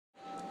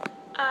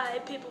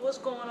Alright people, what's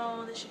going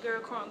on? This your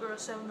girl Crunk Girl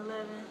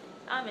 711.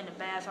 I'm in the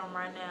bathroom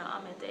right now.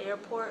 I'm at the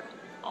airport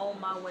on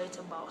my way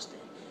to Boston.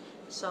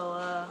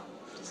 So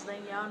just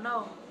letting y'all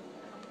know.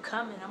 I'm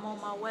coming, I'm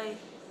on my way.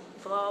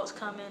 Vlog's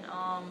coming.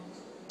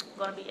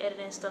 Gonna be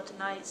editing stuff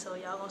tonight, so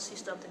y'all gonna see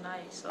stuff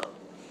tonight. So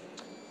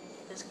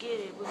let's get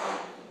it.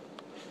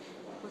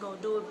 We're gonna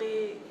do it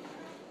big.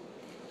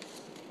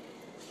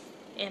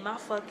 And my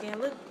fucking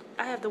look,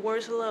 I have the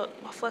worst luck.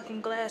 My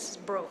fucking glasses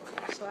broke.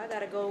 So I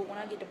gotta go, when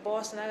I get to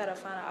Boston, I gotta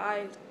find an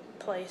eye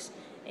place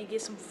and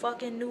get some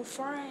fucking new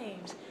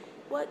frames.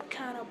 What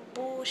kind of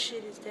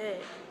bullshit is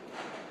that?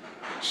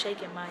 I'm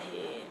shaking my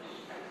head.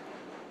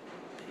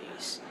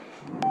 Peace.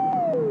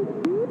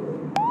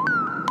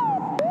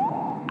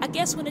 I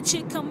guess when a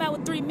chick come out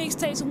with 3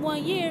 mixtapes in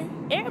 1 year,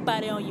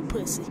 everybody on your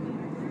pussy.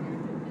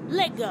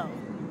 Let go.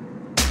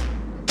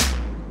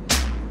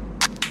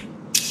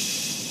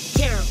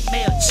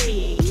 Caramel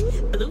chick,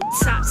 blue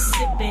top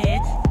sippin',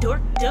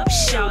 dorked up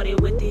shawty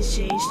with these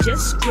jeans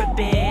just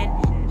grippin'.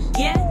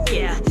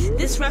 Yeah,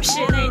 this rap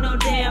shit ain't no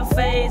damn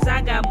phase.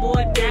 I got more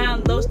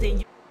downloads than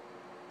you.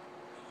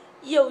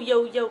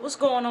 Yo, what's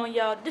going on,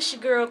 y'all? This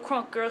your girl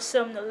Crunk Girl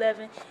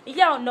 711, and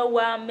y'all know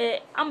where I'm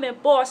at. I'm in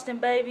Boston,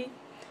 baby.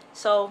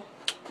 So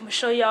I'm gonna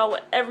show y'all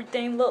what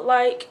everything look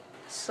like.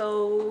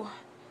 So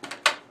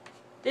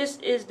this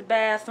is the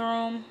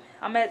bathroom.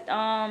 I'm at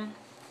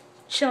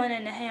chilling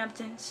in the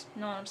Hamptons.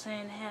 You know what I'm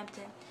saying? The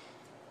Hampton.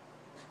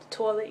 The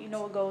toilet, you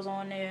know what goes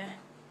on there.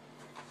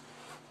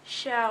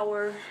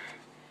 Shower.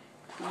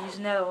 I'm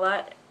using that a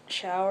lot.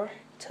 Shower,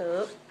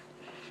 tub.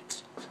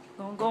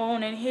 Gonna go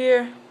on in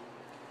here. You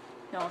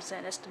know what I'm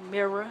saying? That's the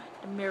mirror.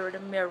 The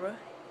mirror.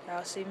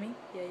 Y'all see me?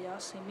 Yeah, y'all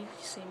see me.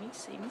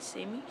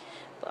 See me.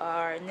 But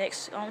alright,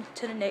 next, on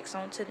to the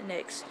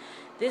next.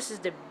 This is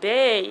the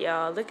bed,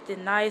 y'all. Look at the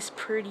nice,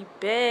 pretty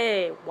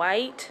bed.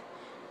 White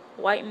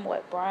and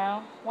what?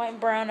 Brown. White and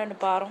brown on the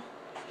bottom.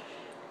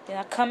 Then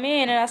I come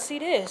in and I see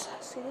this.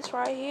 I see this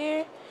right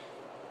here.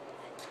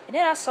 And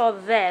then I saw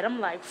that.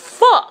 I'm like,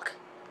 fuck!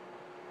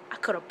 I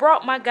could have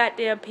brought my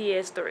goddamn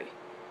PS3.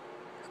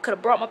 I could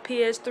have brought my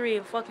PS3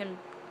 and fucking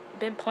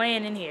been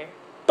playing in here.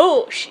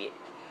 Bullshit.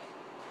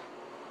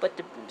 But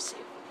the, let me see.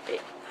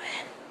 Bit.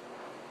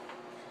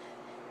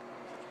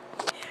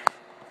 Yeah.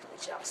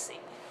 Let y'all see.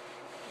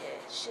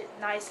 Yeah, shit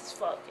nice as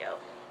fuck, yo.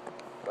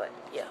 But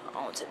yeah,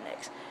 on to the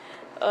next.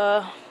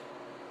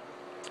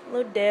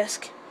 Little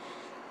desk.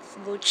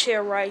 Little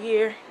chair right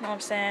here. You know what I'm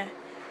saying?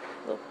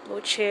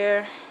 Little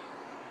chair.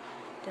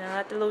 Then I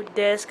got the little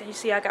desk. And you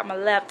see I got my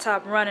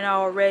laptop running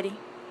already.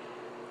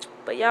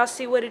 But y'all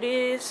see what it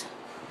is.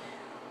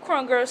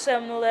 Crunk Girl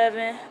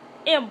 711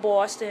 in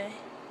Boston.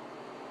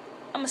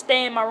 I'm gonna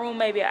stay in my room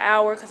maybe an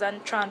hour because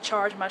I'm trying to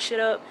charge my shit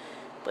up.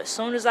 But as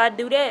soon as I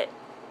do that,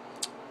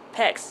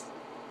 PAX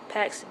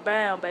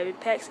bound, baby.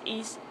 PAX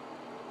East,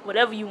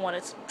 whatever you want.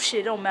 It's shit,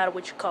 it don't matter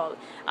what you call it.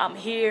 I'm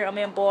here. I'm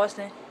in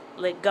Boston.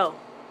 Let go.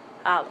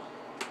 Holla.